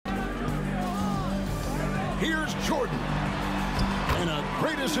Here's Jordan. And a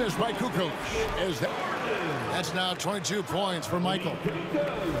great assist by Kukoc. That's now 22 points for Michael.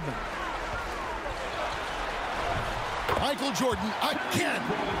 Michael Jordan again.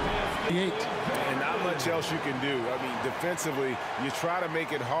 And not much else you can do. I mean, defensively, you try to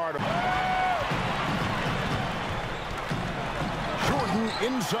make it hard. Jordan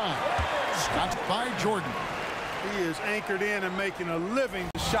inside. Stopped by Jordan. He is anchored in and making a living.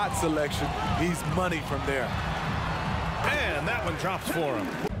 Shot selection, he's money from there. And that one drops for him.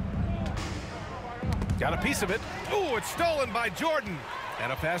 Got a piece of it. Ooh, it's stolen by Jordan.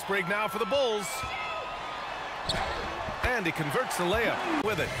 And a fast break now for the Bulls. And he converts the layup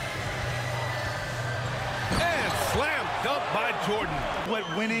with it. And slam dunk by Jordan.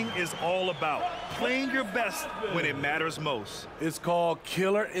 What winning is all about. Playing your best when it matters most. It's called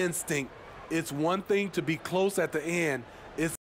killer instinct. It's one thing to be close at the end,